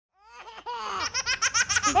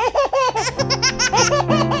This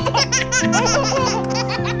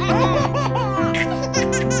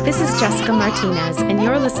is Jessica Martinez, and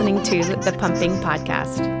you're listening to the Pumping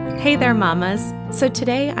Podcast. Hey there, mamas. So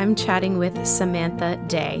today I'm chatting with Samantha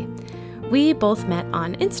Day. We both met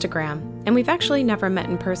on Instagram, and we've actually never met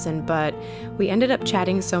in person, but we ended up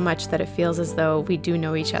chatting so much that it feels as though we do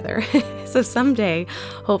know each other. So someday,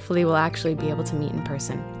 hopefully, we'll actually be able to meet in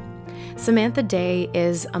person. Samantha Day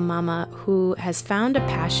is a mama who has found a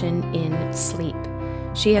passion in sleep.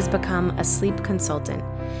 She has become a sleep consultant.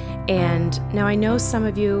 And now I know some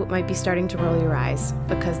of you might be starting to roll your eyes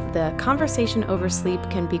because the conversation over sleep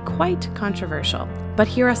can be quite controversial. But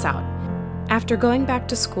hear us out. After going back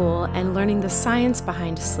to school and learning the science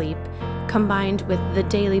behind sleep, combined with the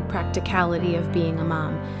daily practicality of being a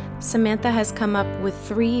mom, Samantha has come up with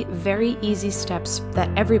 3 very easy steps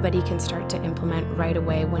that everybody can start to implement right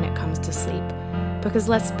away when it comes to sleep. Because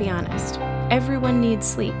let's be honest, everyone needs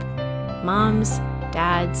sleep. Moms,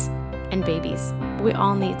 dads, and babies. We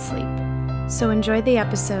all need sleep. So enjoy the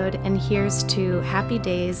episode, and here's to happy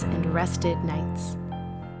days and rested nights.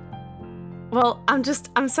 Well,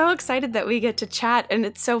 I'm so excited that we get to chat, and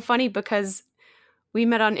it's so funny because we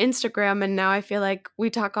met on Instagram and now I feel like we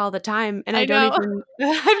talk all the time, and I've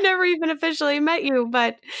never even officially met you,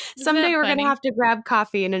 but someday we're going to have to grab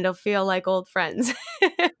coffee and it'll feel like old friends.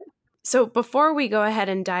 So before we go ahead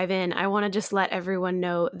and dive in, I want to just let everyone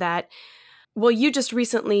know that, well, you just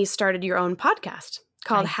recently started your own podcast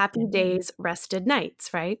called Happy Days, Rested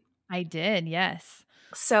Nights, right? I did, yes.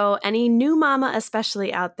 So any new mama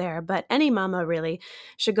especially out there, but any mama really,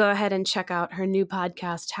 should go ahead and check out her new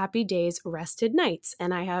podcast, Happy Days, Rested Nights.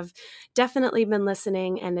 And I have definitely been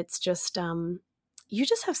listening, and it's just, you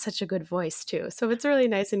just have such a good voice too. So it's really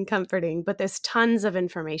nice and comforting, but there's tons of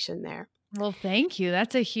information there. Well, thank you.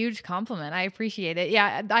 That's a huge compliment. I appreciate it.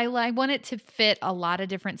 Yeah, I want it to fit a lot of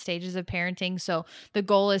different stages of parenting. So the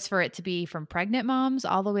goal is for it to be from pregnant moms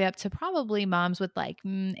all the way up to probably moms with like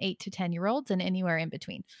 8 to 10-year-olds and anywhere in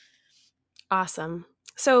between. Awesome.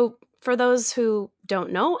 So for those who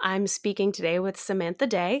don't know, I'm speaking today with Samantha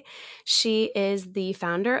Day. She is the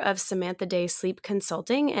founder of Samantha Day Sleep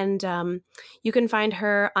Consulting, and you can find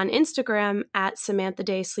her on Instagram at Samantha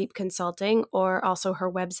Day Sleep Consulting, or also her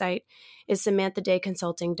website is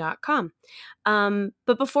samanthadayconsulting.com.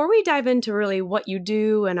 But before we dive into really what you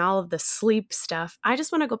do and all of the sleep stuff, I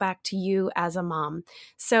just want to go back to you as a mom.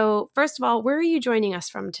 So first of all, where are you joining us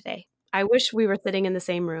from today? I wish we were sitting in the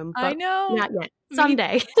same room, but I know. not yet.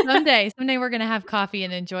 Someday. Someday we're going to have coffee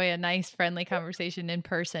and enjoy a nice, friendly conversation in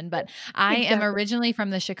person. But I am originally from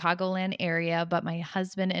the Chicagoland area, but my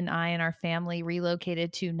husband and I and our family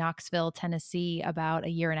relocated to Knoxville, Tennessee about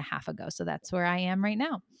 1.5 years ago. So that's where I am right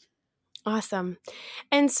now. Awesome.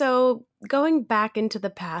 And so going back into the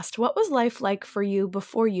past, what was life like for you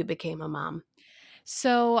before you became a mom?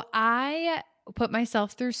 So I put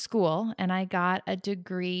myself through school and I got a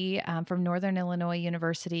degree from Northern Illinois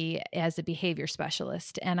University as a behavior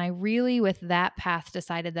specialist. And I really, with that path,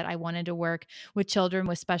 decided that I wanted to work with children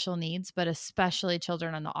with special needs, but especially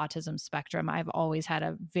children on the autism spectrum. I've always had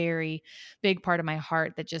a very big part of my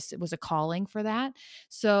heart that just was a calling for that.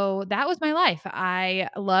 So that was my life. I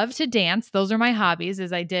love to dance. Those are my hobbies,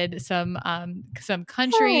 as I did some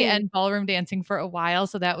country and ballroom dancing for a while.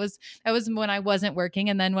 So that was when I wasn't working.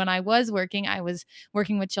 And then when I was working, I was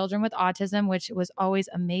working with children with autism, which was always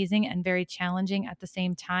amazing and very challenging at the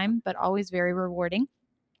same time, but always very rewarding.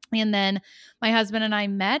 And then my husband and I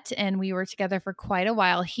met and we were together for quite a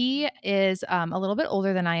while. He is a little bit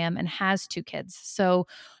older than I am and has 2 kids.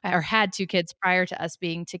 Or had 2 kids prior to us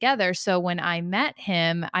being together. So when I met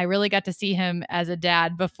him, I really got to see him as a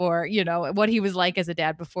dad before, what he was like as a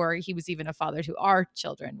dad before he was even a father to our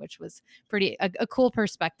children, which was a cool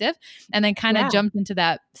perspective. And then kind of jumped into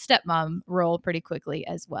that stepmom role pretty quickly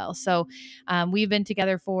as well. So we've been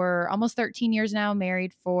together for almost 13 years now,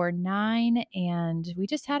 married for 9, and we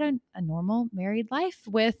just had a normal married life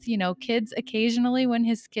with, kids occasionally when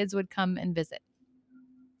his kids would come and visit.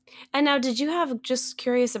 And now, just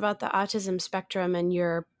curious about the autism spectrum and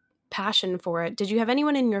your passion for it, did you have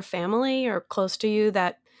anyone in your family or close to you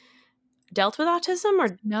that dealt with autism?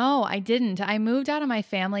 Or No, I didn't. I moved out of my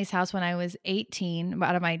family's house when I was 18,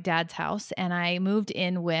 out of my dad's house, and I moved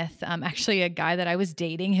in with actually a guy that I was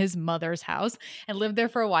dating, his mother's house, and lived there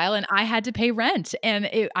for a while. And I had to pay rent, and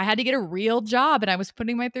I had to get a real job, and I was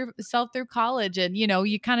putting myself through college, and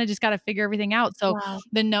you kind of just got to figure everything out. So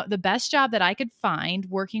the best job that I could find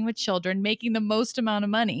working with children, making the most amount of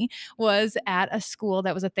money, was at a school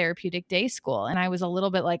that was a therapeutic day school, and I was a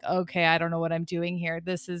little bit like, okay, I don't know what I'm doing here.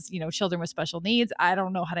 This is children with special needs. I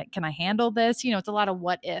don't know can I handle this? It's a lot of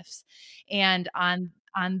what ifs. And on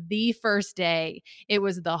the first day, it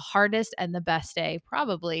was the hardest and the best day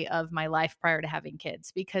probably of my life prior to having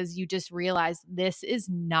kids, because you just realize this is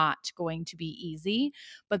not going to be easy,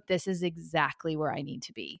 but this is exactly where I need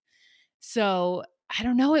to be. So I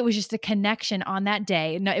don't know. It was just a connection on that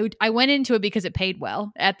day. No, I went into it because it paid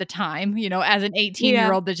well at the time, as an 18-year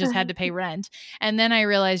Yeah. old that just had to pay rent. And then I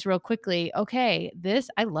realized real quickly, okay,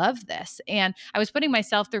 I love this. And I was putting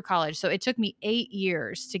myself through college. So it took me 8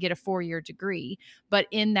 years to get a 4-year degree. But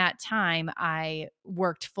in that time, I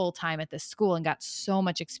worked full time at this school and got so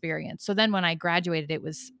much experience. So then when I graduated, it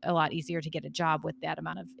was a lot easier to get a job with that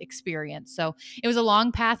amount of experience. So it was a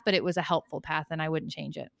long path, but it was a helpful path, and I wouldn't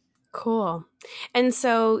change it. Cool. And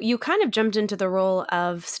so you kind of jumped into the role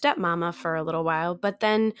of stepmama for a little while, but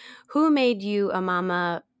then who made you a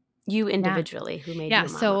mama? You Yeah. individually, who made Yeah. you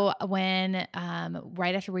a mama? So when,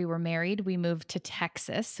 right after we were married, we moved to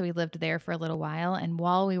Texas. So we lived there for a little while. And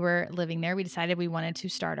while we were living there, we decided we wanted to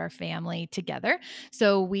start our family together.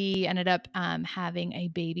 So we ended up having a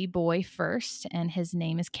baby boy first, and his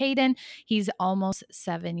name is Caden. He's almost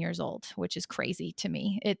 7 years old, which is crazy to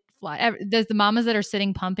me. Does the mamas that are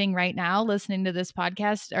sitting pumping right now listening to this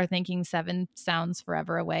podcast are thinking 7 sounds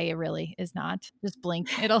forever away? It really is not. Just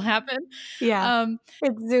blink, it'll happen. Yeah. Um,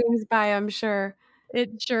 It zooms by, I'm sure.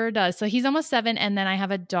 it sure does. So he's almost 7, and then I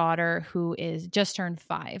have a daughter who is just turned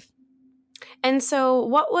 5. And so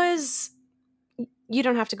you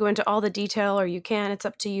don't have to go into all the detail, or you can, it's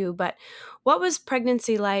up to you, but what was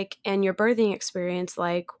pregnancy like and your birthing experience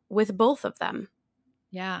like with both of them?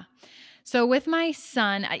 Yeah. So with my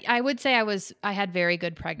son, I would say I had very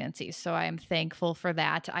good pregnancies. So I am thankful for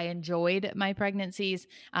that. I enjoyed my pregnancies,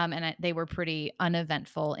 and they were pretty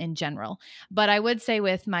uneventful in general. But I would say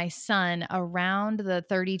with my son, around the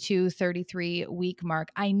 32, 33 week mark,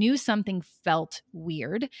 I knew something felt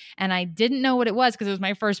weird, and I didn't know what it was because it was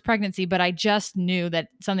my first pregnancy, but I just knew that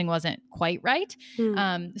something wasn't quite right.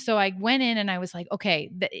 Hmm. So I went in and I was like,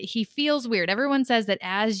 okay, he feels weird. Everyone says that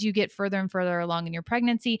as you get further and further along in your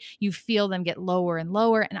pregnancy, you feel them get lower and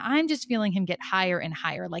lower. And I'm just feeling him get higher and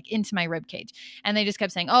higher, like into my rib cage. And they just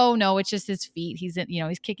kept saying, oh no, it's just his feet. He's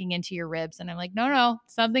kicking into your ribs. And I'm like, no,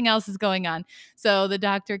 something else is going on. So the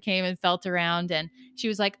doctor came and felt around, and she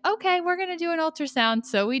was like, okay, we're going to do an ultrasound.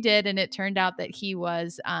 So we did. And it turned out that he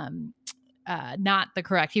was, not the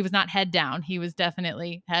correct. He was not head down. He was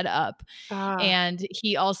definitely head up. Ah, And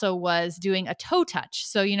he also was doing a toe touch.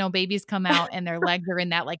 So, babies come out and their legs are in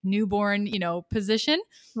that like newborn, position.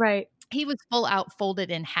 right. He was full out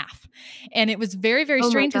folded in half. And it was very, very Oh my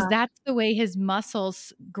strange because gosh. that's the way his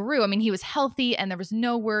muscles grew. I mean, he was healthy and there was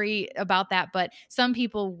no worry about that. But some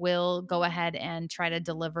people will go ahead and try to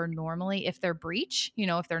deliver normally if they're breech,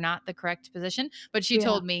 if they're not the correct position. But she Yeah.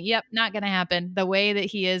 told me, yep, not going to happen. The way that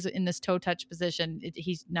he is in this toe touch position,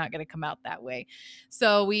 he's not going to come out that way.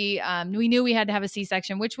 So we knew we had to have a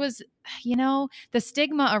C-section, which was, the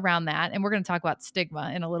stigma around that. And we're going to talk about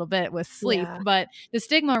stigma in a little bit with sleep, Yeah. but the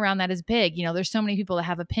stigma around that is big. There's so many people that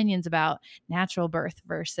have opinions about natural birth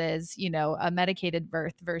versus, a medicated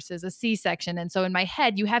birth versus a C-section. And so in my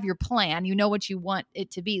head, you have your plan, you know what you want it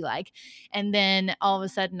to be like. And then all of a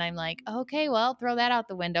sudden I'm like, okay, well, throw that out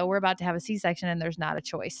the window. We're about to have a C-section and there's not a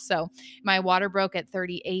choice. So my water broke at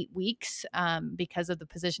 38 weeks because of the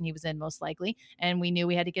position he was in, most likely. And we knew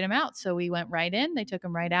we had to get him out. So we went right in, they took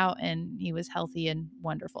him right out, and he was healthy and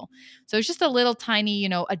wonderful. So it's just a little tiny,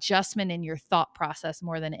 adjustment in your thought process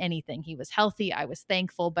more than anything. He was healthy. I was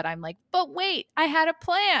thankful, but I'm like, but wait, I had a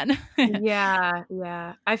plan. Yeah.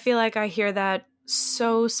 Yeah. I feel like I hear that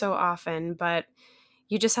so, so often, but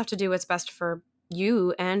you just have to do what's best for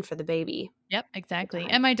you and for the baby Yep, at the exactly. time.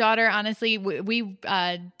 And my daughter, honestly, we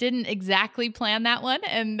didn't exactly plan that one,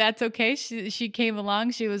 and that's okay. She came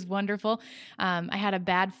along. She was wonderful. I had a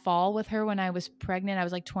bad fall with her when I was pregnant. I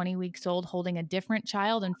was like 20 weeks old, holding a different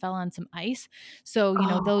child, and fell on some ice. So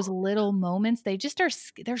those Oh, little moments, they just are.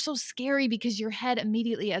 They're so scary because your head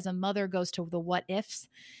immediately, as a mother, goes to the what ifs.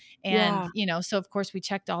 And, yeah. so of course we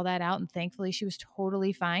checked all that out, and thankfully she was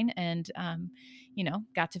totally fine. And,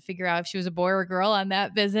 got to figure out if she was a boy or a girl on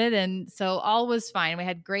that visit. And so all was fine. We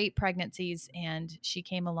had great pregnancies, and she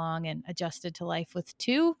came along and adjusted to life with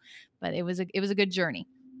 2, but it was a good journey.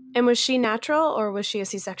 And was she natural or was she a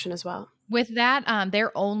C-section as well? With that,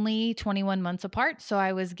 they're only 21 months apart. So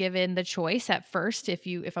I was given the choice at first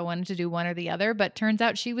if I wanted to do one or the other, but turns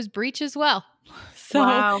out she was breech as well. So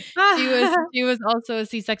Wow. she was also a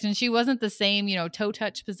C-section. She wasn't the same, toe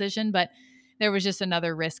touch position, but there was just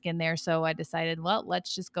another risk in there. So I decided, well,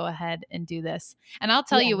 let's just go ahead and do this. And I'll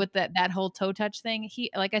tell you Yeah. with that whole toe touch thing,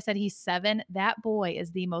 like I said, he's 7. That boy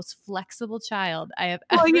is the most flexible child I have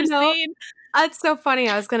Well, ever seen. it's so funny.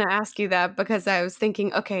 I was gonna ask you that because I was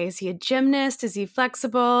thinking, okay, is he a gymnast? Is he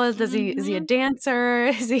flexible? Is he a Mhm. dancer?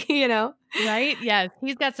 Is he? Right? Yes.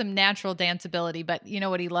 He's got some natural dance ability, but you know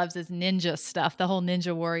what he loves is ninja stuff, the whole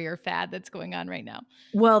ninja warrior fad that's going on right now.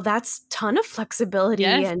 Well, that's ton of flexibility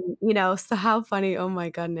Yes. and so how funny. Oh my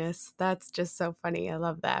goodness. That's just so funny. I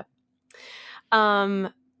love that.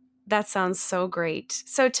 Um, that sounds so great.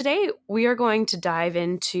 So today we are going to dive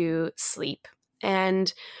into sleep.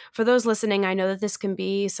 And for those listening, I know that this can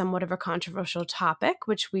be somewhat of a controversial topic,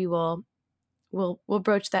 which we'll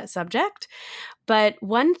broach that subject. But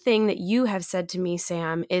one thing that you have said to me,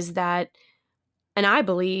 Sam, is that, and I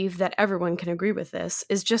believe that everyone can agree with this,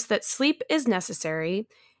 is just that sleep is necessary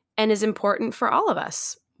and is important for all of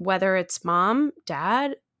us, whether it's mom,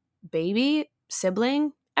 dad, baby,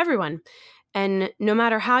 sibling, everyone. And no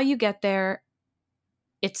matter how you get there,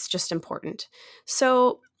 it's just important.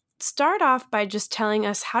 So, start off by just telling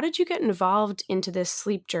us, how did you get involved into this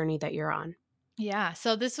sleep journey that you're on? Yeah.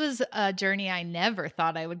 So this was a journey I never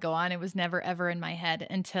thought I would go on. It was never ever in my head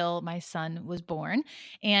until my son was born.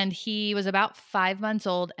 And he was about 5 months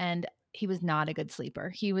old and he was not a good sleeper.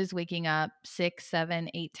 He was waking up 6, 7,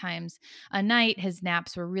 8 times a night. His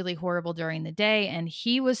naps were really horrible during the day. And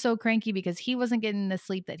he was so cranky because he wasn't getting the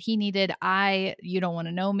sleep that he needed. You don't want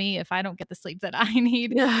to know me if I don't get the sleep that I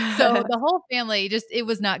need. So the whole family it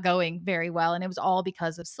was not going very well. And it was all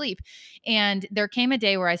because of sleep. And there came a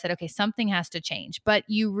day where I said, okay, something has to change. But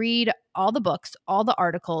you read all the books, all the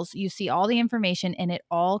articles, you see all the information, and it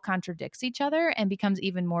all contradicts each other and becomes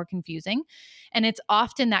even more confusing. And it's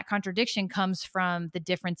often that contradiction comes from the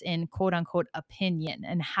difference in quote unquote opinion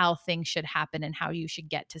and how things should happen and how you should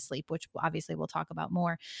get to sleep, which obviously we'll talk about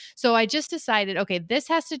more. So I just decided, okay, this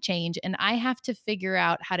has to change. And I have to figure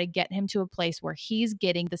out how to get him to a place where he's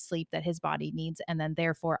getting the sleep that his body needs. And then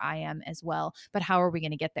therefore I am as well. But how are we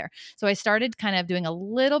going to get there? So I started kind of doing a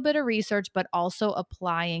little bit of research, but also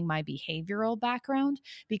applying my behavioral background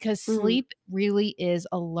because Mm, sleep really is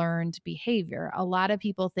a learned behavior. A lot of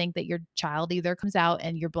people think that your child either comes out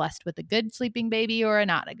and you're blessed with a good sleeping baby or a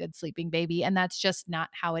not a good sleeping baby. And that's just not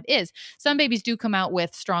how it is. Some babies do come out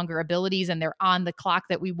with stronger abilities and they're on the clock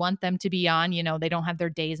that we want them to be on. They don't have their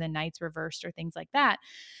days and nights reversed or things like that.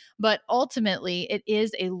 But ultimately, it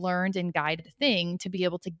is a learned and guided thing to be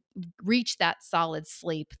able to reach that solid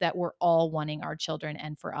sleep that we're all wanting our children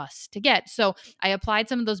and for us to get. So I applied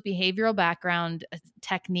some of those behavioral background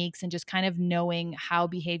techniques and just kind of knowing how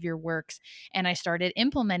behavior works. And I started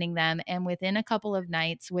implementing them. And within a couple of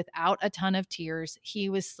nights, without a ton of tears, he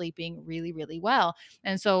was sleeping really, really well.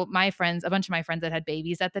 And so a bunch of my friends that had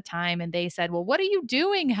babies at the time, and they said, well, what are you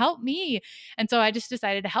doing? Help me. And so I just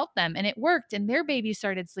decided to help them and it worked. And their babies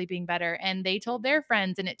started sleeping better and they told their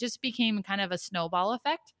friends, and it just became kind of a snowball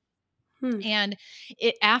effect. hmm. And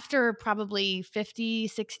it after probably 50,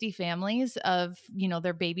 60 families of,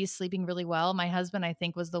 their babies sleeping really well, my husband, I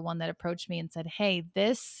think, was the one that approached me and said, hey,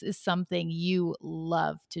 this is something you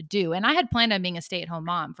love to do. And I had planned on being a stay-at-home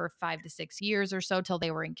mom for 5 to 6 years or so till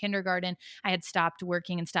they were in kindergarten. I had stopped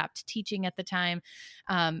working and stopped teaching at the time.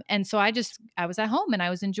 And so I was at home and I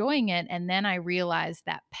was enjoying it. And then I realized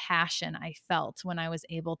that passion I felt when I was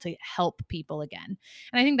able to help people again.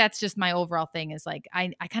 And I think that's just my overall thing is like,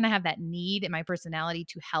 I kind of have that need in my personality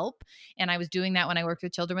to help. And I was doing that when I worked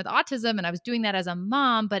with children with autism and I was doing that as a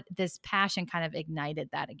mom, but this passion kind of ignited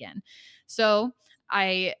that again. So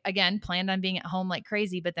I again planned on being at home like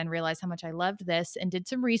crazy, but then realized how much I loved this and did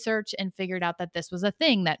some research and figured out that this was a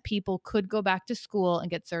thing that people could go back to school and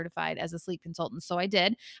get certified as a sleep consultant. So I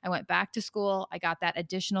did. I went back to school. I got that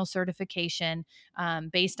additional certification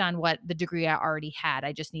based on what the degree I already had.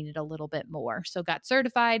 I just needed a little bit more. So got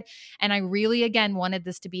certified. And I really, again, wanted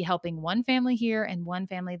this to be helping one family here and one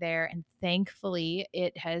family there. And thankfully,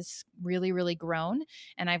 it has really, really grown.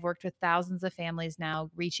 And I've worked with thousands of families now,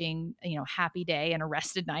 reaching, happy day and a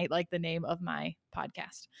rested night, like the name of my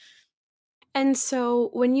podcast. And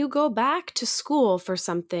so when you go back to school for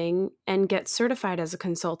something and get certified as a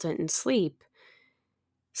consultant in sleep,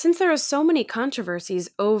 since there are so many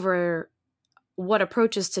controversies over what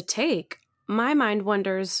approaches to take, my mind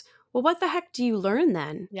wonders, well, what the heck do you learn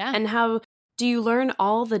then? Yeah. And how do you learn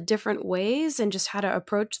all the different ways and just how to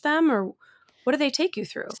approach them? Or what do they take you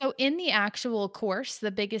through? So, in the actual course,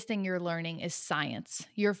 the biggest thing you're learning is science.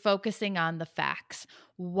 You're focusing on the facts.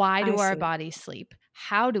 Why I do our see. bodies sleep?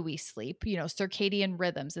 how do we sleep, circadian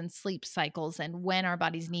rhythms and sleep cycles, and when our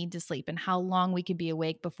bodies need to sleep, and how long we can be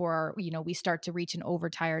awake before we start to reach an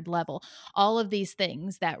overtired level. All of these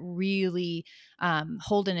things that really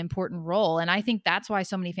hold an important role. And I think that's why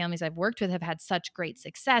so many families I've worked with have had such great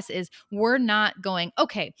success is we're not going,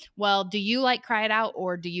 okay, well, do you like cry it out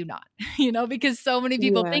or do you not? Because so many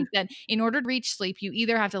people Yeah. think that in order to reach sleep, you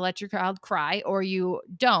either have to let your child cry or you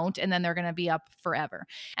don't, and then they're going to be up forever.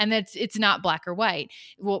 And it's not black or white.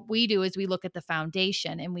 What we do is we look at the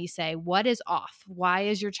foundation and we say, what is off? Why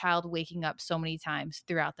is your child waking up so many times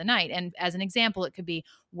throughout the night? And as an example, it could be,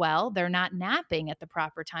 well, they're not napping at the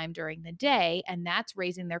proper time during the day, and that's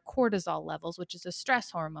raising their cortisol levels, which is a stress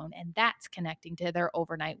hormone, and that's connecting to their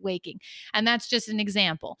overnight waking. And that's just an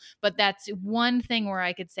example, but that's one thing where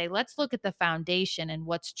I could say, let's look at the foundation and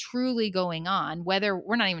what's truly going on, whether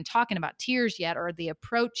we're not even talking about tears yet or the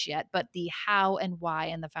approach yet, but the how and why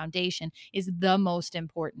and the foundation is the most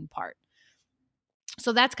important part.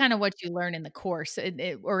 So that's kind of what you learn in the course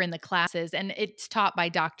or in the classes. And it's taught by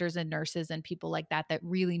doctors and nurses and people like that that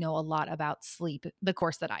really know a lot about sleep, the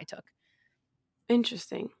course that I took.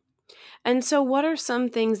 Interesting. And so, what are some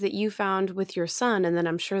things that you found with your son, and then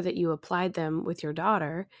I'm sure that you applied them with your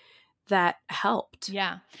daughter, that helped?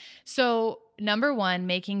 Yeah. So, number one,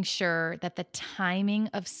 making sure that the timing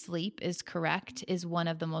of sleep is correct is one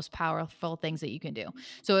of the most powerful things that you can do.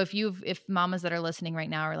 So, if mamas that are listening right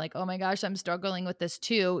now are like, oh my gosh, I'm struggling with this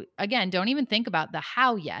too, again, don't even think about the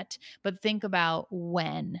how yet, but think about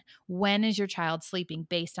when. When is your child sleeping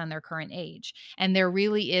based on their current age? And there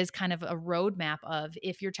really is kind of a roadmap of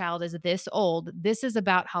if your child is this old, this is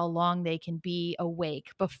about how long they can be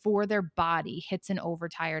awake before their body hits an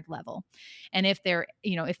overtired level. And if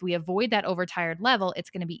we avoid that overtired level, it's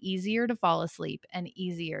going to be easier to fall asleep and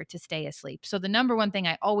easier to stay asleep. So the number one thing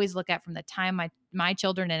I always look at from the time my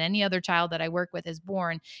children and any other child that I work with is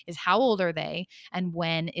born is how old are they and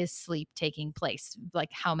when is sleep taking place?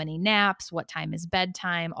 Like how many naps, what time is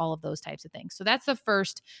bedtime, all of those types of things. So that's the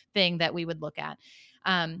first thing that we would look at.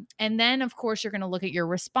 And then, of course, you're going to look at your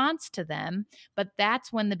response to them, but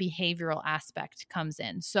that's when the behavioral aspect comes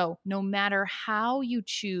in. So, no matter how you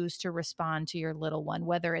choose to respond to your little one,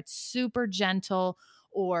 whether it's super gentle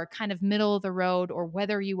or kind of middle of the road, or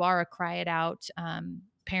whether you are a cry it out,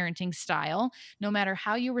 parenting style, no matter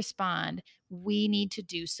how you respond, we need to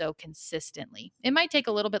do so consistently. It might take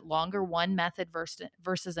a little bit longer, one method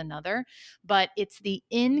versus another, but it's the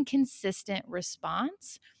inconsistent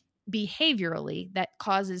response behaviorally that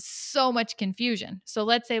causes so much confusion. So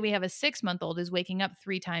let's say we have a 6-month-old who's waking up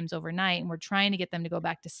 3 times overnight and we're trying to get them to go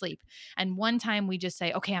back to sleep. And one time we just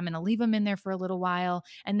say, okay, I'm going to leave them in there for a little while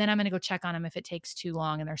and then I'm going to go check on them if it takes too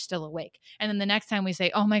long and they're still awake. And then the next time we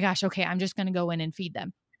say, oh my gosh, okay, I'm just going to go in and feed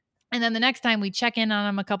them. And then the next time we check in on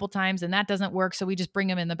them a couple times and that doesn't work. So we just bring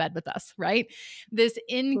them in the bed with us, right? This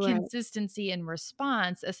Right. inconsistency in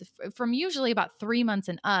response from usually about 3 months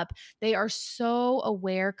and up, they are so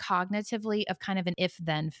aware cognitively of kind of an if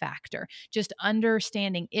then factor, just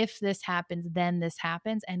understanding if this happens, then this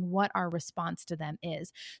happens, and what our response to them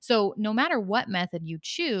is. So no matter what method you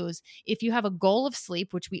choose, if you have a goal of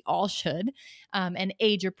sleep, which we all should, and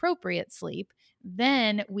age appropriate sleep,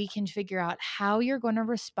 then we can figure out how you're going to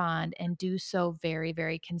respond and do so very,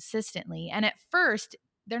 very consistently. And at first,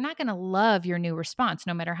 they're not going to love your new response,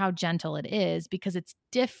 no matter how gentle it is, because it's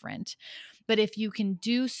different. But if you can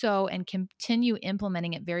do so and continue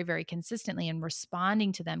implementing it very, very consistently and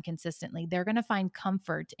responding to them consistently, they're going to find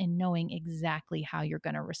comfort in knowing exactly how you're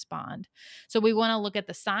going to respond. So we want to look at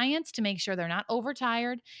the science to make sure they're not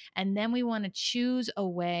overtired. And then we want to choose a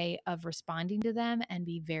way of responding to them and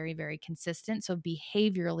be very, very consistent. So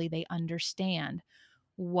behaviorally, they understand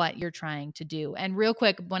what you're trying to do. And real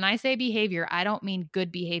quick, when I say behavior, I don't mean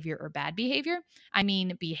good behavior or bad behavior. I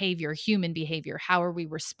mean behavior, human behavior. How are we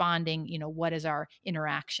responding? What is our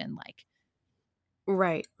interaction like?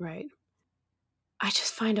 Right, right. I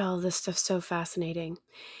just find all of this stuff so fascinating.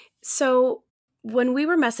 So, when we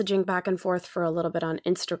were messaging back and forth for a little bit on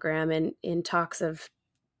Instagram and in talks of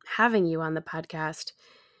having you on the podcast,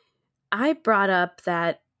 I brought up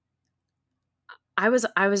that I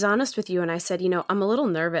was honest with you and I said, I'm a little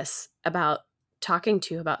nervous about talking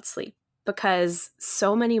to you about sleep because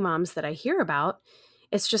so many moms that I hear about,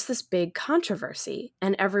 it's just this big controversy.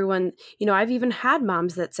 And everyone, I've even had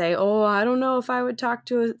moms that say, "Oh, I don't know if I would talk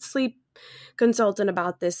to a sleep consultant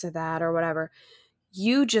about this or that or whatever."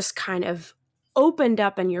 You just kind of opened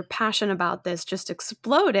up and your passion about this just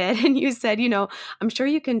exploded and you said, "I'm sure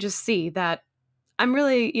you can just see that I'm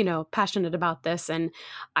really, passionate about this and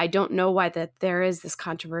I don't know why that there is this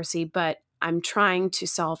controversy, but I'm trying to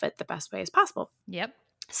solve it the best way as possible." Yep.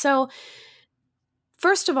 So,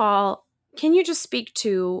 first of all, can you just speak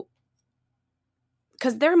to,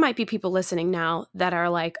 because there might be people listening now that are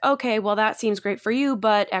like, okay, well, that seems great for you,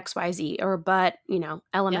 but XYZ, or but, Yep.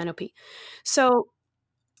 LMNOP. So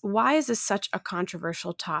why is this such a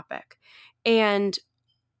controversial topic? And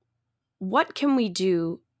what can we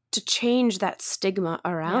do to change that stigma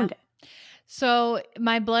Yeah. around it? So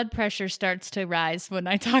my blood pressure starts to rise when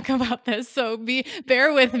I talk about this. So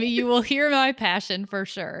bear with me. You will hear my passion for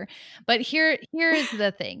sure. But here is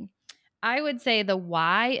the thing. I would say the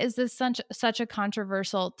why is this such a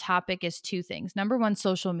controversial topic is two things. Number one,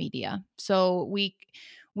 social media. So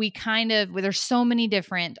we kind of there's so many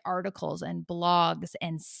different articles and blogs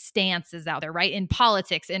and stances out there, right? In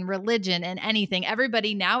politics, in religion, and anything.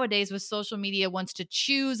 Everybody nowadays with social media wants to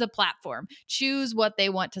choose a platform, choose what they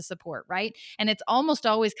want to support, right? And it's almost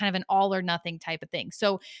always kind of an all or nothing type of thing.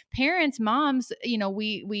 So parents, moms,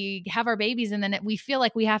 we have our babies and then we feel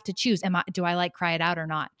like we have to choose. Do I like cry it out or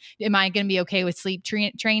not? Am I going to be okay with sleep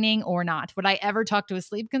training or not? Would I ever talk to a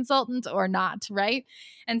sleep consultant or not? Right.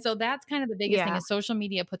 And so that's kind of the biggest thing Yeah. is social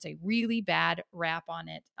media puts a really bad rap on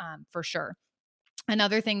it for sure.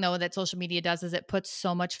 Another thing, though, that social media does is it puts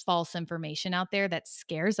so much false information out there that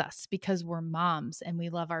scares us because we're moms and we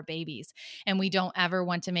love our babies and we don't ever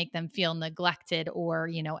want to make them feel neglected or,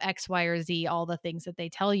 X, Y, or Z, all the things that they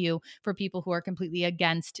tell you for people who are completely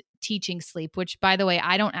against teaching sleep, which, by the way,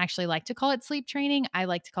 I don't actually like to call it sleep training. I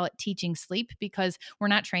like to call it teaching sleep because we're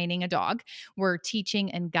not training a dog. We're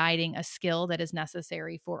teaching and guiding a skill that is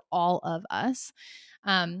necessary for all of us.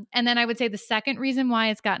 And then I would say the second reason why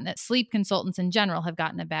it's gotten that sleep consultants in general have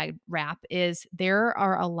gotten a bad rap is there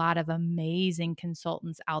are a lot of amazing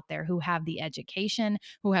consultants out there who have the education,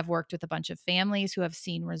 who have worked with a bunch of families, who have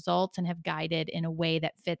seen results and have guided in a way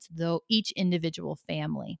that fits each individual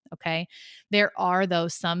family. Okay. There are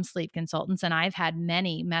those some sleep consultants, and I've had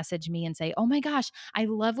many message me and say, "Oh my gosh, I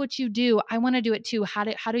love what you do. I want to do it too. How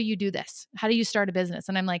do you do this? How do you start a business?"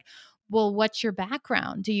 And I'm like, well, what's your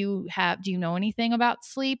background? Do you know anything about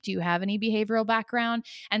sleep? Do you have any behavioral background?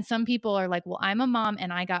 And some people are like, well, I'm a mom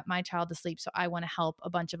and I got my child to sleep. So I want to help a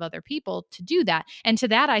bunch of other people to do that. And to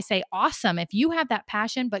that, I say, awesome. If you have that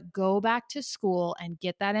passion, but go back to school and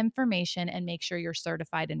get that information and make sure you're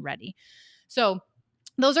certified and ready. So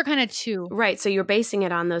those are kind of two. Right. So you're basing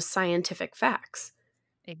it on those scientific facts.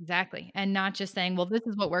 Exactly. And not just saying, well, this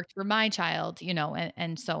is what worked for my child,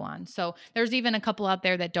 and so on. So there's even a couple out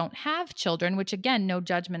there that don't have children, which again, no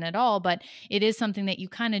judgment at all, but it is something that you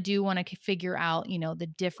kind of do want to figure out, the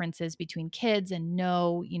differences between kids and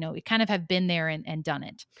you kind of have been there and done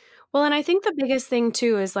it. Well, and I think the biggest thing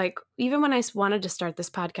too is like, even when I wanted to start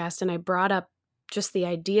this podcast and I brought up just the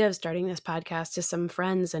idea of starting this podcast to some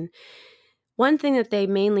friends, and one thing that they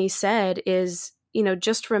mainly said is,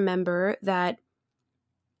 just remember that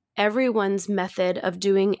everyone's method of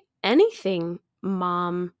doing anything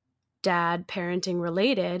mom, dad, parenting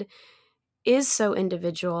related is so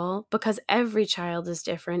individual because every child is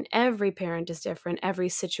different, every parent is different, every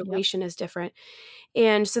Yep. situation is different.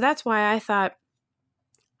 And so that's why I thought,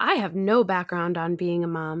 I have no background on being a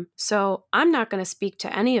mom, so I'm not going to speak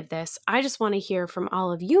to any of this. I just want to hear from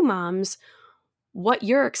all of you moms what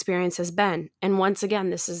your experience has been. And once again,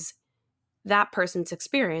 this is that person's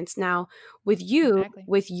experience. Now, with you, Exactly.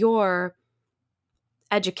 with your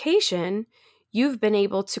education, you've been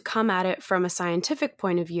able to come at it from a scientific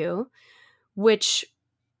point of view, which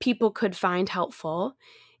people could find helpful.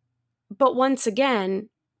 But once again,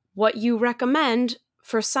 what you recommend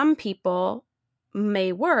for some people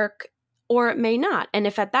may work or it may not. And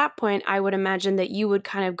if at that point, I would imagine that you would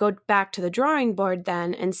kind of go back to the drawing board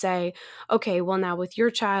then and say, okay, well, now with your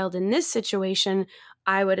child in this situation,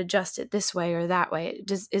 I would adjust it this way or that way.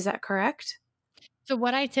 Is that correct? So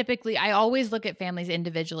what I always look at families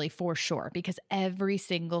individually for sure because every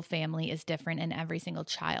single family is different and every single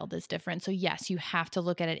child is different. So yes, you have to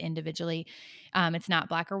look at it individually. It's not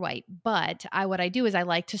black or white. But what I do is I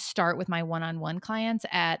like to start with my one-on-one clients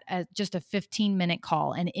at just a 15-minute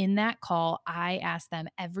call, and in that call, I ask them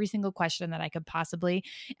every single question that I could possibly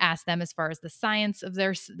ask them as far as the science of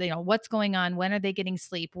their, what's going on, when are they getting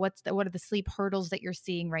sleep, what are the sleep hurdles that you're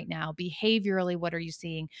seeing right now, behaviorally, what are you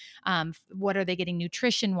seeing, what are they getting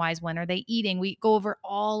nutrition wise, when are they eating. We go over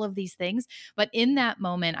all of these things, but in that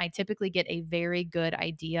moment I typically get a very good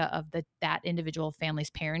idea of that individual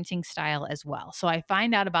family's parenting style as well. So I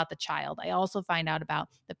find out about the child, I also find out about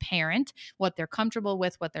the parent, what they're comfortable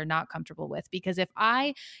with, what they're not comfortable with, because if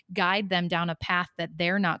I guide them down a path that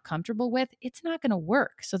they're not comfortable with, it's not going to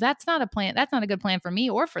work. So that's not a plan, that's not a good plan for me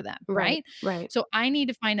or for them, Right, right? right. So I need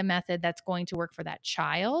to find a method that's going to work for that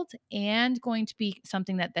child and going to be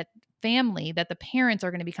something that family that the parents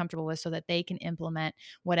are going to be comfortable with so that they can implement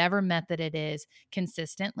whatever method it is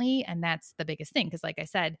consistently. And that's the biggest thing. Because, like I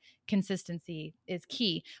said, consistency is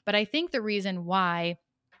key. But I think the reason why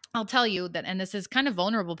I'll tell you that, and this is kind of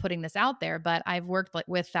vulnerable putting this out there, but I've worked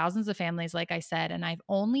with thousands of families, like I said, and I've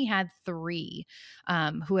only had three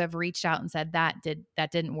who have reached out and said that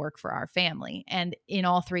didn't work for our family. And in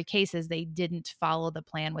all three cases, they didn't follow the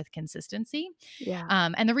plan with consistency. Yeah.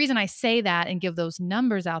 And the reason I say that and give those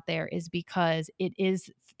numbers out there is because it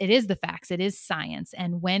is the facts, it is science.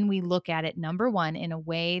 And when we look at it, number one, in a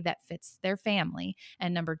way that fits their family,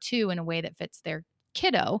 and number two, in a way that fits their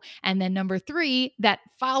kiddo, and then number three, that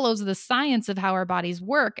follows the science of how our bodies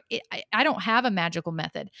work. I don't have a magical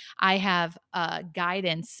method. I have a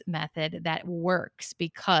guidance method that works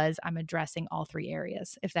because I'm addressing all three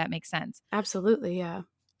areas, if that makes sense. Absolutely. Yeah.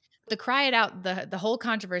 The cry it out, the whole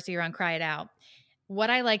controversy around cry it out, what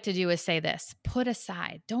I like to do is say this: put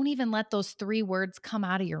aside. Don't even let those three words come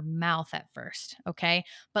out of your mouth at first. Okay.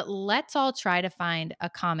 But let's all try to find a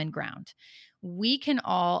common ground. We can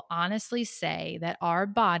all honestly say that our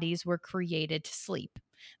bodies were created to sleep,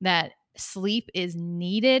 that sleep is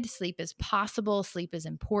needed, sleep is possible, sleep is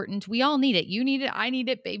important. We all need it. You need it. I need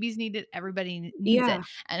it. Babies need it. Everybody needs it. Yeah.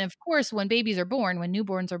 And of course, when babies are born, when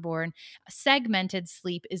newborns are born, segmented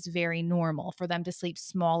sleep is very normal for them to sleep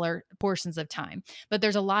smaller portions of time. But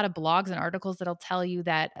there's a lot of blogs and articles that'll tell you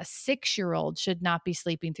that a 6-year-old should not be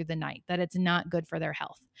sleeping through the night, that it's not good for their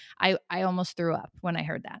health. I almost threw up when I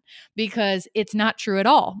heard that because it's not true at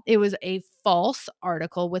all. It was a false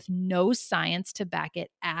article with no science to back it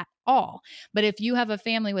at all. But if you have a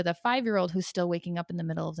family with a 5-year-old who's still waking up in the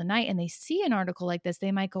middle of the night and they see an article like this,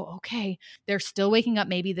 they might go, okay, they're still waking up.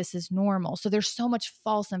 Maybe this is normal. So there's so much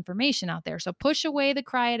false information out there. So push away the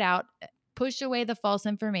cry it out, push away the false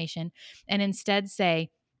information, and instead say,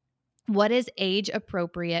 what is age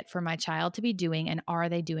appropriate for my child to be doing? And are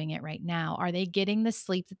they doing it right now? Are they getting the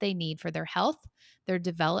sleep that they need for their health, their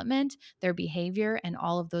development, their behavior, and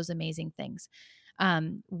all of those amazing things?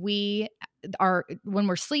 We are, when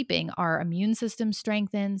we're sleeping, our immune system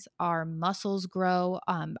strengthens, our muscles grow.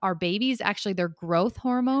 Our babies, actually, their growth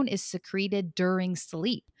hormone is secreted during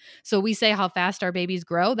sleep. So we say how fast our babies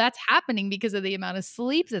grow. That's happening because of the amount of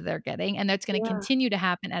sleep that they're getting. And that's going to Yeah. continue to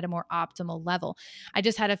happen at a more optimal level. I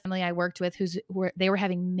just had a family I worked with they were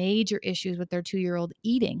having major issues with their 2-year-old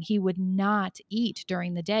eating. He would not eat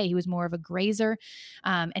during the day. He was more of a grazer.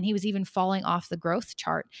 And he was even falling off the growth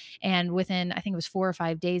chart. And within, I think it was 4 or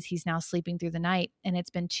 5 days, he's now sleeping through the night. And it's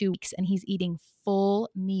been 2 weeks and he's eating full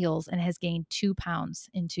meals and has gained 2 pounds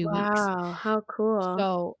in 2 weeks. Wow. How cool.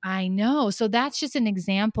 So I know. So that's just an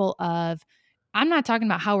example of, I'm not talking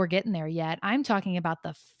about how we're getting there yet. I'm talking about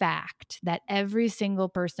the fact that every single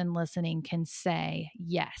person listening can say,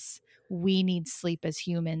 yes, we need sleep as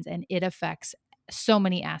humans, and it affects so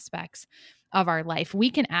many aspects of our life.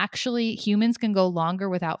 Humans can go longer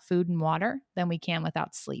without food and water than we can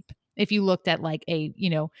without sleep. If you looked at like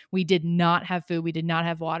we did not have food, we did not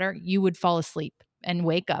have water, you would fall asleep and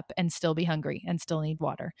wake up and still be hungry and still need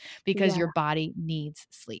water because Yeah. your body needs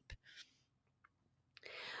sleep.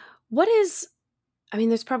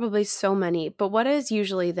 There's probably so many, but what is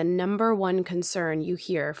usually the number one concern you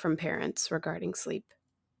hear from parents regarding sleep?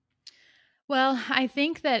 Well, I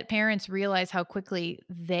think that parents realize how quickly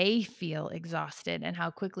they feel exhausted and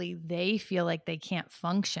how quickly they feel like they can't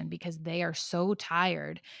function because they are so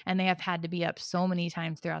tired and they have had to be up so many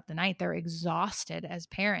times throughout the night. They're exhausted as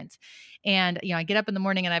parents. And, I get up in the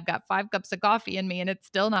morning and I've got 5 cups of coffee in me and it's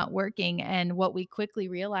still not working. And what we quickly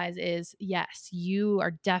realize is, yes, you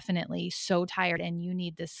are definitely so tired and you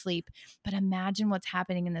need this sleep. But imagine what's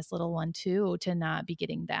happening in this little one too, to not be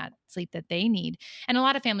getting that sleep that they need. And a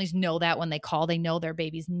lot of families know that when they call, they know their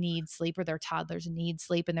babies need sleep or their toddlers need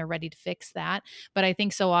sleep and they're ready to fix that. But I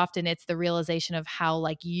think so often it's the realization of how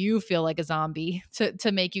like you feel like a zombie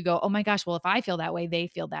to make you go, oh my gosh, well, if I feel that way, they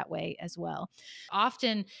feel that way as well.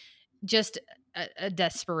 Often just a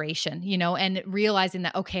desperation, and realizing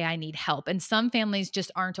that, okay, I need help. And some families just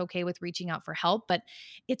aren't okay with reaching out for help, but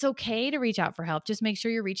it's okay to reach out for help. Just make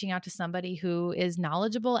sure you're reaching out to somebody who is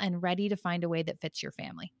knowledgeable and ready to find a way that fits your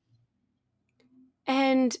family.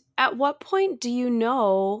 And at what point do you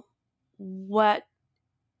know what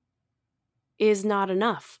is not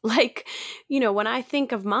enough? Like, when I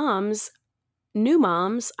think of moms, new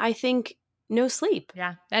moms, I think, no sleep.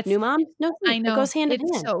 Yeah, that's New mom, no I sleep. It know. goes hand in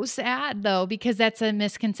It's hand. so sad though, because that's a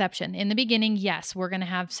misconception. In the beginning, yes, we're going to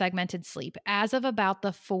have segmented sleep. As of about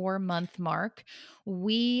the 4-month mark,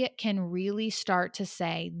 we can really start to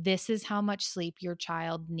say, this is how much sleep your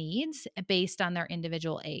child needs based on their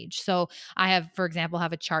individual age. So I have, for example,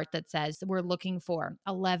 have a chart that says we're looking for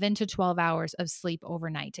 11 to 12 hours of sleep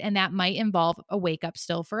overnight. And that might involve a wake up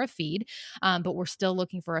still for a feed, but we're still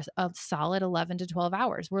looking for a solid 11 to 12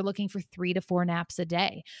 hours. We're looking for 3 to 4 naps a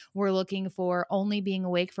day. We're looking for only being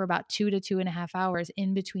awake for about 2 to 2.5 hours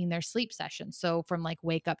in between their sleep sessions. So from like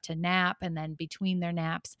wake up to nap and then between their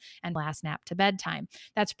naps and last nap to bedtime.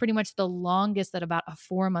 That's pretty much the longest that about a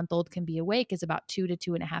 4-month old can be awake, is about 2 to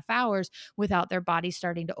 2.5 hours without their body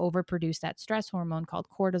starting to overproduce that stress hormone called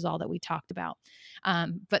cortisol that we talked about.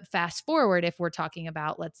 But fast forward, if we're talking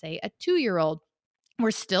about, let's say, a 2-year-old, we're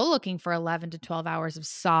still looking for 11 to 12 hours of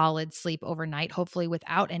solid sleep overnight, hopefully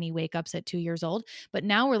without any wake ups at 2 years old. But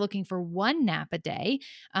now we're looking for one nap a day,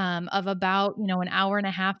 of about, an hour and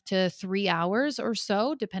a half to 3 hours or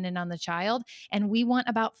so, depending on the child. And we want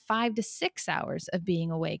about 5 to 6 hours of being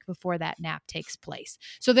awake before that nap takes place.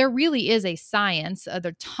 So there really is a science. There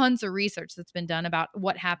are tons of research that's been done about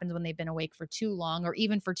what happens when they've been awake for too long or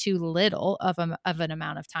even for too little of an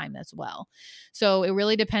amount of time as well. So it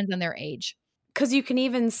really depends on their age. 'Cause you can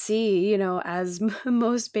even see, as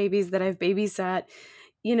most babies that I've babysat,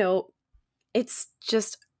 you know, it's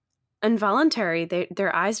just involuntary.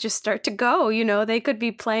 Their eyes just start to go, they could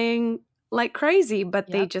be playing like crazy, but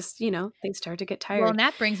they Yep. just, they start to get Well, tired. and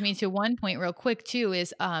that brings me to one point real quick too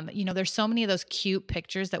is, there's so many of those cute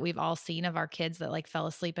pictures that we've all seen of our kids that like fell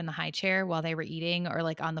asleep in the high chair while they were eating or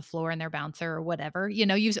like on the floor in their bouncer or whatever.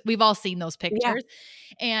 We've all seen those Yeah, pictures.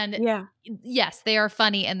 And yeah. yes, they are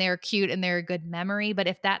funny and they're cute and they're a good memory. But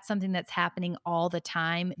if that's something that's happening all the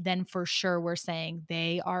time, then for sure we're saying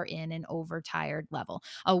they are in an overtired level.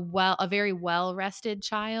 A very well rested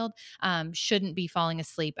child shouldn't be falling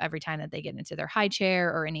asleep every time that they get into their high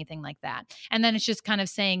chair or anything like that. And then it's just kind of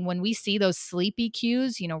saying when we see those sleepy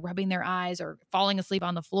cues, rubbing their eyes or falling asleep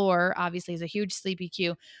on the floor, obviously is a huge sleepy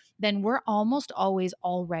cue, then we're almost always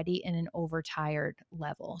already in an overtired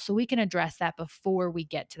level. So we can address that before we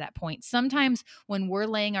get to that point. Sometimes when we're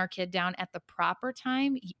laying our kid down at the proper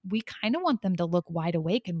time, we kind of want them to look wide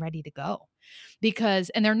awake and ready to go,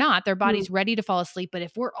 and they're not, their Mm. body's ready to fall asleep. But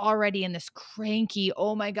if we're already in this cranky,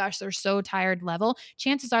 oh my gosh, they're so tired level,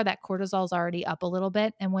 chances are that cortisol is already up a little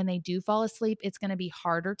bit. And when they do fall asleep, it's going to be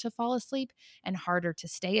harder to fall asleep and harder to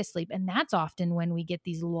stay asleep. And that's often when we get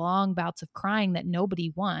these long bouts of crying that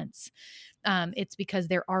nobody wants. It's because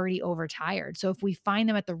they're already overtired. So if we find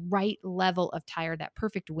them at the right level of tired, that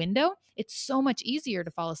perfect window, it's so much easier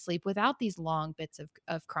to fall asleep without these long bits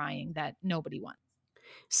of crying that nobody wants.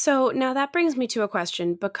 So now that brings me to a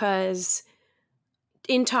question because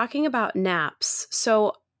in talking about naps,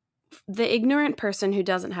 so the ignorant person who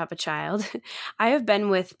doesn't have a child, I have been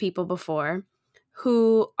with people before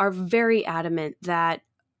who are very adamant that,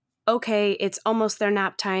 okay, it's almost their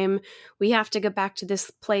nap time. We have to get back to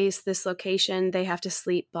this place, this location. They have to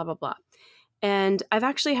sleep, blah, blah, blah. And I've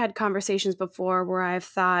actually had conversations before where I've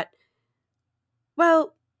thought,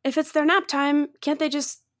 well, if it's their nap time, can't they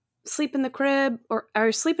just sleep in the crib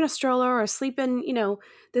or sleep in a stroller or sleep in,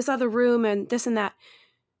 this other room and this and that?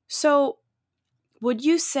 So would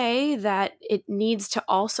you say that it needs to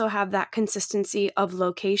also have that consistency of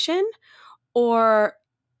location, or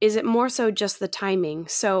is it more so just the timing?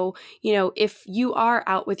 So, if you are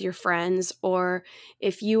out with your friends or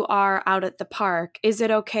if you are out at the park, is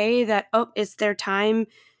it okay that, oh, it's their time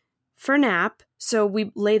for nap, so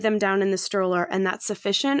we lay them down in the stroller and that's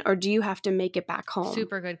sufficient, or do you have to make it back home?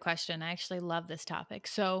 Super good question. I actually love this topic.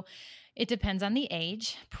 So it depends on the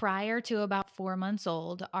age. Prior to about 4 months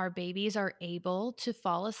old, our babies are able to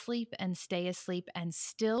fall asleep and stay asleep and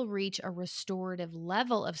still reach a restorative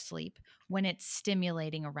level of sleep when it's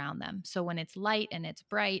stimulating around them. So when it's light and it's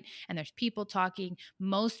bright and there's people talking,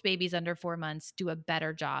 most babies under 4 months do a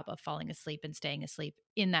better job of falling asleep and staying asleep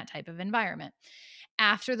in that type of environment.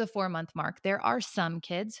 After the 4-month mark, there are some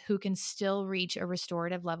kids who can still reach a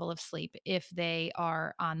restorative level of sleep if they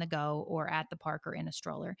are on the go or at the park or in a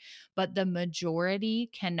stroller, but the majority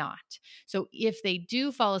cannot. So if they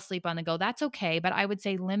do fall asleep on the go, that's okay. But I would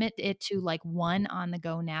say limit it to like one on the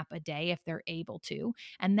go nap a day if they're able to,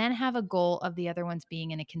 and then have a goal of the other ones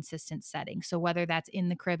being in a consistent setting. So whether that's in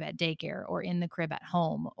the crib at daycare or in the crib at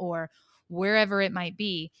home or wherever it might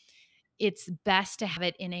be, it's best to have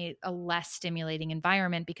it in a less stimulating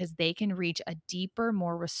environment because they can reach a deeper,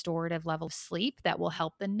 more restorative level of sleep that will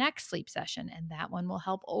help the next sleep session. And that one will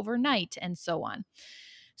help overnight and so on.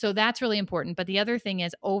 So that's really important. But the other thing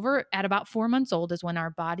is, over at about 4 months old is when our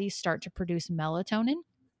bodies start to produce melatonin.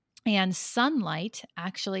 And sunlight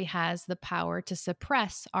actually has the power to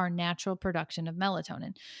suppress our natural production of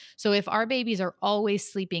melatonin. So if our babies are always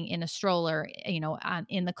sleeping in a stroller,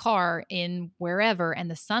 in the car, in wherever,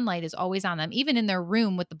 and the sunlight is always on them, even in their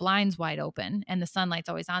room with the blinds wide open and the sunlight's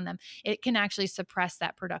always on them, it can actually suppress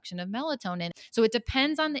that production of melatonin. So it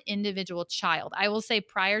depends on the individual child. I will say,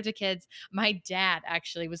 prior to kids, my dad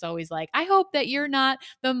actually was always like, I hope that you're not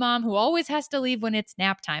the mom who always has to leave when it's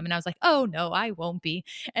nap time. And I was like, oh no, I won't be.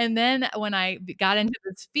 And then when I got into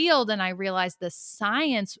this field and I realized the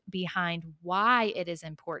science behind why it is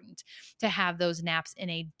important to have those naps in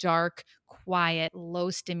a dark, quiet, low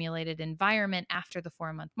stimulated environment after the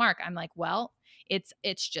 4 month mark, I'm like, well,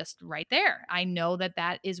 it's just right there. I know that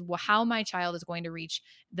that is how my child is going to reach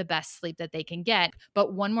the best sleep that they can get.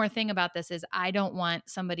 But one more thing about this is, I don't want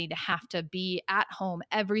somebody to have to be at home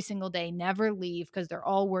every single day, never leave, because they're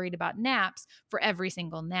all worried about naps for every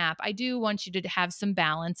single nap. I do want you to have some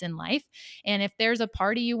balance in life. And if there's a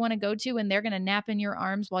party you want to go to and they're going to nap in your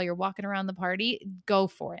arms while you're walking around the party, go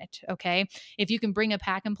for it. Okay. If you can bring a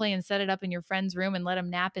pack and play and set it up in your friend's room and let them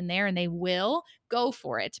nap in there, and they will, go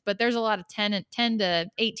for it. But there's a lot of 10 to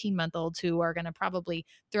 18-month olds who are going to probably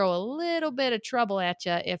throw a little bit of trouble at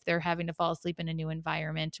you if they're having to fall asleep in a new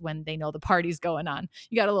environment when they know the party's going on.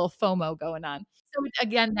 You got a little FOMO going on. So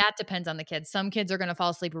again, that depends on the kids. Some kids are going to fall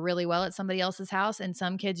asleep really well at somebody else's house, and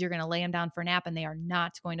some kids you're going to lay them down for a nap and they are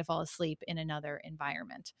not going to fall asleep in another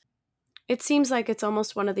environment. It seems like it's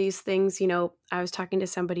almost one of these things, I was talking to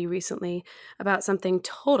somebody recently about something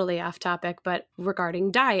totally off topic, but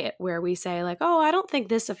regarding diet, where we say, like, oh, I don't think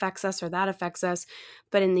this affects us or that affects us.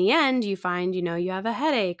 But in the end, you find, you have a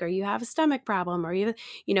headache or you have a stomach problem or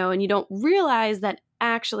and you don't realize that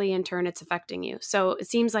actually in turn it's affecting you. So it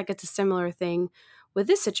seems like it's a similar thing with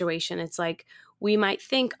this situation. It's like we might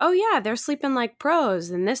think, oh, yeah, they're sleeping like pros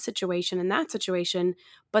in this situation and that situation.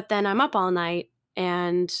 But then I'm up all night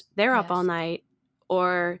and they're up all Yes. night,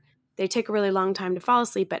 or they take a really long time to fall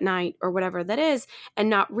asleep at night or whatever that is, and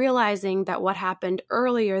not realizing that what happened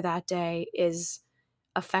earlier that day is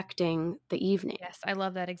affecting the evening. Yes, I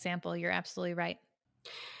love that example. You're absolutely right.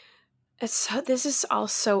 This is all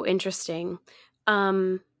so interesting.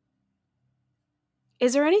 Um,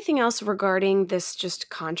 is there anything else regarding this just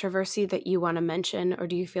controversy that you want to mention, or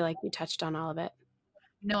do you feel like you touched on all of it?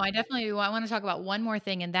 No, I definitely do. I want to talk about one more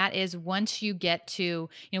thing, and that is, once you get to,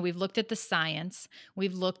 we've looked at the science,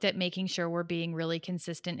 we've looked at making sure we're being really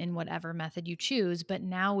consistent in whatever method you choose, but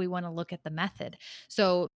now we want to look at the method.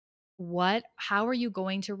 So, how are you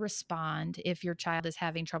going to respond if your child is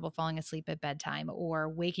having trouble falling asleep at bedtime or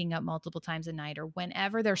waking up multiple times a night, or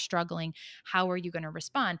whenever they're struggling? How are you going to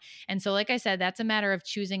respond? And so, like I said, that's a matter of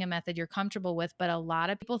choosing a method you're comfortable with. But a lot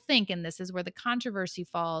of people think, and this is where the controversy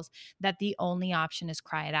falls, that the only option is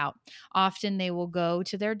cry it out. Often they will go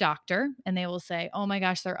to their doctor and they will say, oh my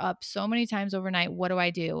gosh, they're up so many times overnight. What do I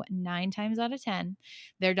do? 9 times out of 10,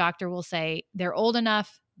 their doctor will say, they're old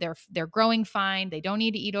enough. They're growing fine. They don't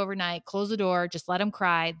need to eat overnight. Close the door. Just let them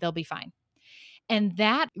cry. They'll be fine. And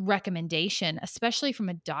that recommendation, especially from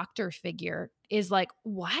a doctor figure, is like,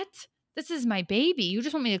 what? This is my baby. You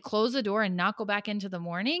just want me to close the door and not go back into the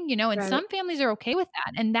morning? And Right. some families are okay with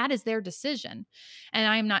that. And that is their decision. And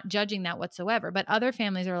I am not judging that whatsoever. But other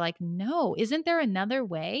families are like, no, isn't there another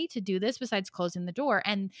way to do this besides closing the door?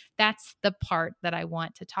 And that's the part that I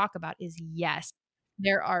want to talk about is, yes,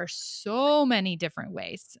 there are so many different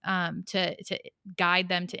ways to guide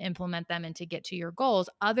them, to implement them, and to get to your goals,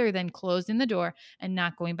 other than closing the door and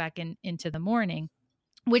not going back into the morning,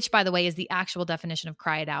 which, by the way, is the actual definition of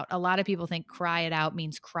cry it out. A lot of people think cry it out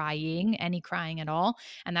means crying, any crying at all.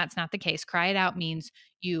 And that's not the case. Cry it out means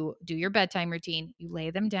you do your bedtime routine, you lay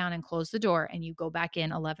them down and close the door, and you go back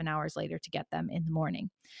in 11 hours later to get them in the morning.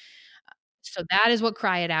 So that is what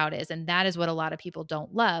cry it out is, and that is what a lot of people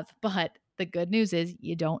don't love. But the good news is,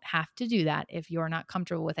 you don't have to do that if you're not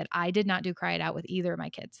comfortable with it. I did not do cry it out with either of my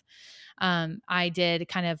kids. I did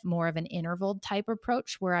kind of more of an interval type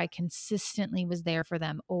approach where I consistently was there for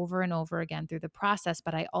them over and over again through the process,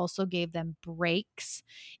 but I also gave them breaks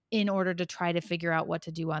in order to try to figure out what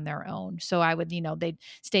to do on their own. So I would, they'd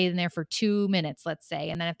stay in there for 2 minutes, let's say.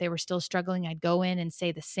 And then if they were still struggling, I'd go in and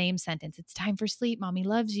say the same sentence: it's time for sleep. Mommy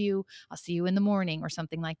loves you. I'll see you in the morning, or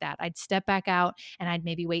something like that. I'd step back out and I'd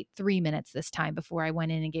maybe wait 3 minutes this time before I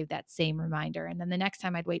went in and gave that same reminder. And then the next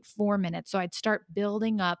time I'd wait 4 minutes. So I'd start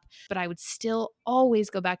building up, but I would still always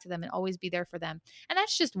go back to them and always be there for them. And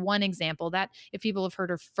that's just one example. That, if people have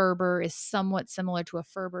heard of Ferber, is somewhat similar to a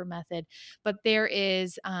Ferber method. But there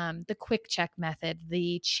is the quick check method,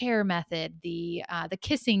 the chair method, the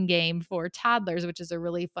kissing game for toddlers, which is a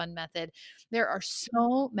really fun method. There are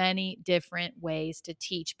so many different ways to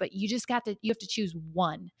teach, but you have to choose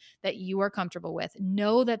one that you are comfortable with.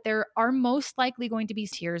 Know that there are most likely going to be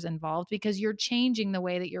tears involved because you're changing the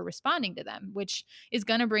way that you're responding to them, which is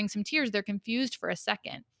going to bring some tears. They're confused for a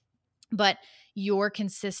second. But your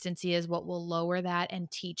consistency is what will lower that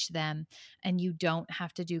and teach them. And you don't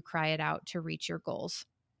have to do cry it out to reach your goals.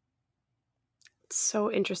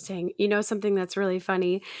 So interesting. Something that's really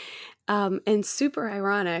funny and super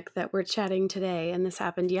ironic that we're chatting today, and this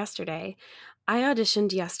happened yesterday. I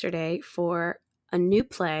auditioned yesterday for a new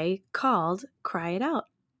play called Cry It Out.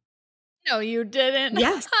 No, you didn't.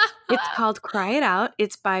 Yes, it's called Cry It Out.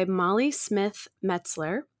 It's by Molly Smith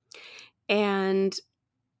Metzler, and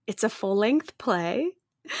it's a full-length play.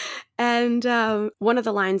 And one of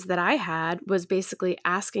the lines that I had was basically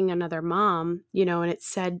asking another mom, and it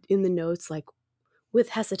said in the notes, like, with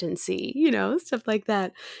hesitancy, stuff like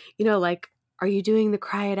that, like, are you doing the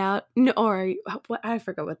cry it out? No, or I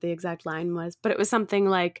forgot what the exact line was, but it was something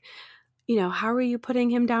like, how are you putting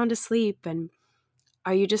him down to sleep? And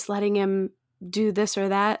are you just letting him do this or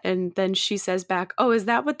that? And then she says back, oh, is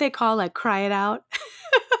that what they call like cry it out?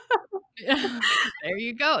 There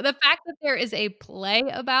you go. The fact that there is a play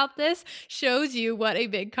about this shows you what a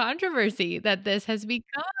big controversy that this has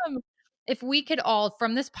become. If we could all,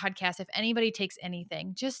 from this podcast, if anybody takes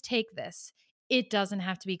anything, just take this. It doesn't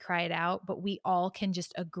have to be cried out, but we all can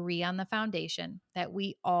just agree on the foundation that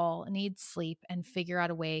we all need sleep and figure out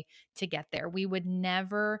a way to get there. We would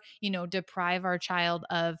never, deprive our child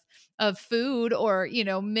of food or,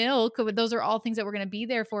 milk. Those are all things that we're going to be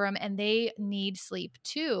there for them, and they need sleep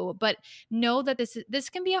too. But know that this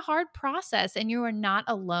can be a hard process and you are not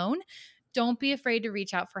alone. Don't be afraid to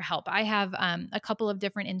reach out for help. I have a couple of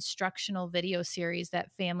different instructional video series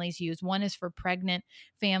that families use. One is for pregnant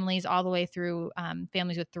families all the way through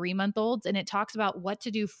families with 3-month-olds, and it talks about what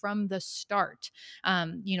to do from the start.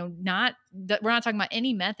 Not that we're not talking about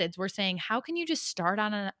any methods. We're saying how can you just start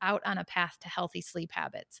out on a path to healthy sleep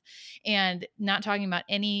habits, and not talking about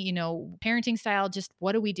any parenting style. Just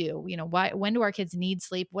what do we do? When do our kids need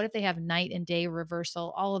sleep? What if they have night and day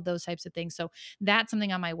reversal? All of those types of things. So that's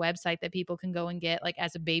something on my website that people can go and get, like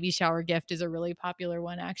as a baby shower gift is a really popular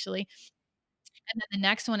one actually. And then the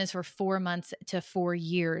next one is for 4 months to 4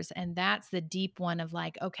 years. And that's the deep one of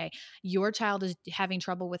like, okay, your child is having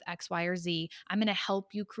trouble with X, Y, or Z. I'm going to help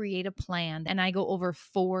you create a plan. And I go over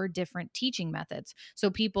 4 different teaching methods. So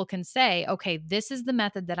people can say, okay, this is the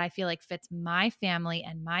method that I feel like fits my family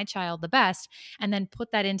and my child the best. And then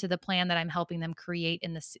put that into the plan that I'm helping them create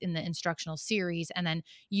in the instructional series, and then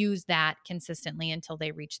use that consistently until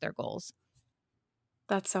they reach their goals.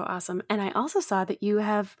 That's so awesome. And I also saw that you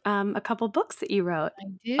have a couple books that you wrote I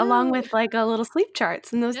do. along with like a little sleep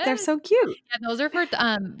charts, and they're Yes. so cute. Yeah, those are for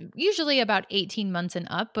usually about 18 months and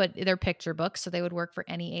up, but they're picture books, so they would work for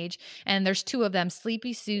any age. And there's 2 of them,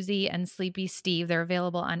 Sleepy Susie and Sleepy Steve. They're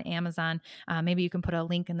available on Amazon. Maybe you can put a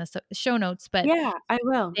link in the show notes, but Yeah, I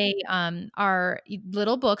will. they are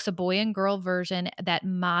little books, a boy and girl version that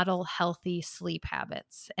model healthy sleep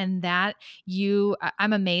habits. And that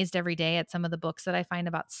I'm amazed every day at some of the books that I find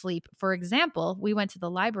about sleep. For example, we went to the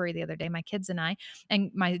library the other day, my kids and I, and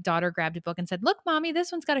my daughter grabbed a book and said, "Look, mommy,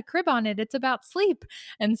 this one's got a crib on it. It's about sleep."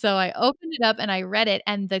 And so I opened it up and I read it,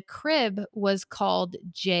 and the crib was called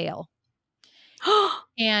Jail.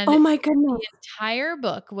 And Oh my goodness. the entire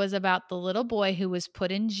book was about the little boy who was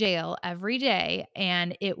put in jail every day,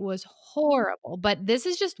 and it was horrible. But this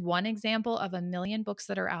is just one example of a million books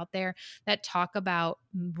that are out there that talk about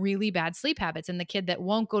really bad sleep habits and the kid that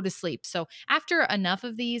won't go to sleep. So after enough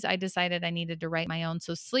of these, I decided I needed to write my own.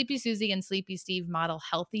 So Sleepy Susie and Sleepy Steve model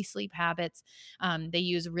healthy sleep habits. They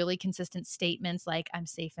use really consistent statements like "I'm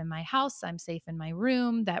safe in my house," "I'm safe in my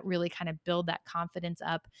room," that really kind of build that confidence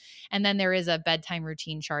up. And then there is a bedtime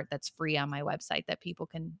routine chart that's free on my website that people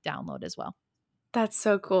can download as well. That's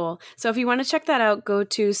so cool. So if you want to check that out, go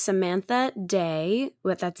to Samantha Day,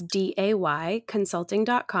 that's DAY,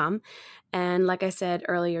 consulting.com. And like I said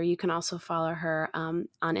earlier, you can also follow her on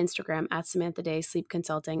Instagram at Samantha Day Sleep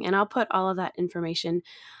Consulting. And I'll put all of that information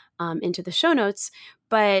into the show notes.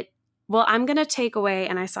 But, well, I'm going to take away,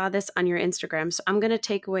 and I saw this on your Instagram, so I'm going to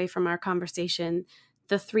take away from our conversation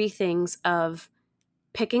the 3 things of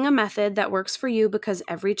picking a method that works for you because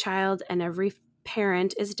every child and every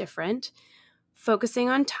parent is different, focusing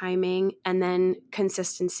on timing, and then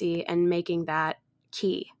consistency and making that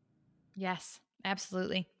key. Yes,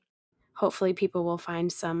 absolutely. Hopefully people will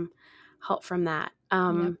find some help from that.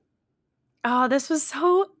 Yep. Oh, this was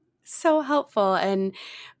so helpful. And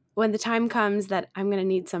when the time comes that I'm going to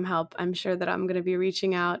need some help, I'm sure that I'm going to be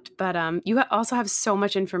reaching out. But you also have so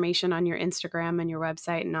much information on your Instagram and your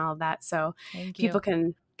website and all of that. So Thank people you.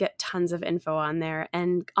 can get tons of info on there.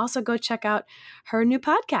 And also go check out her new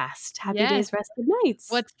podcast, Happy Yes. Days, Rested Nights.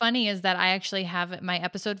 What's funny is that I actually have my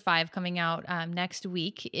episode 5 coming out next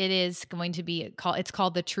week. It is going to be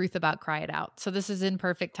called The Truth About Cry It Out. So this is in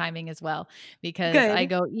perfect timing as well, because I Good.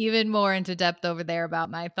 go even more into depth over there about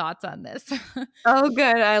my thoughts on this. Oh,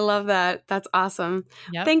 good. I love that. That's awesome.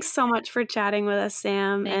 Yep. Thanks so much for chatting with us,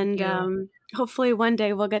 Sam. Thank And you. hopefully one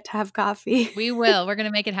day we'll get to have coffee. We will. We're going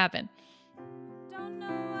to make it happen.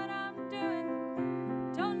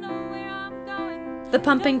 The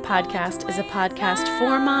Pumping Podcast is a podcast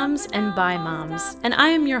for moms and by moms, and I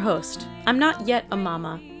am your host. I'm not yet a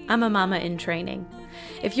mama. I'm a mama in training.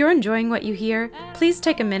 If you're enjoying what you hear, please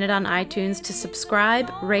take a minute on iTunes to subscribe,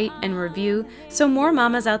 rate, and review so more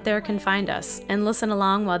mamas out there can find us and listen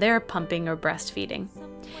along while they're pumping or breastfeeding.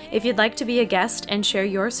 If you'd like to be a guest and share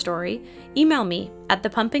your story, email me at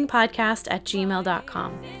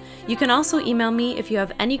thepumpingpodcast@gmail.com. You can also email me if you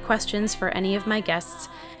have any questions for any of my guests,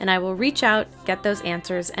 and I will reach out, get those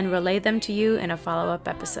answers, and relay them to you in a follow-up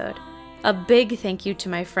episode. A big thank you to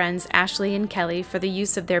my friends Ashley and Kelly for the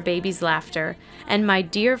use of their baby's laughter, and my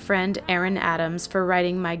dear friend Erin Adams for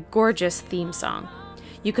writing my gorgeous theme song.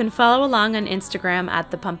 You can follow along on Instagram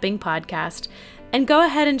at The Pumping Podcast, and go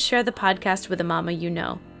ahead and share the podcast with a mama you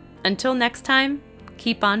know. Until next time,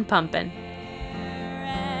 keep on pumping.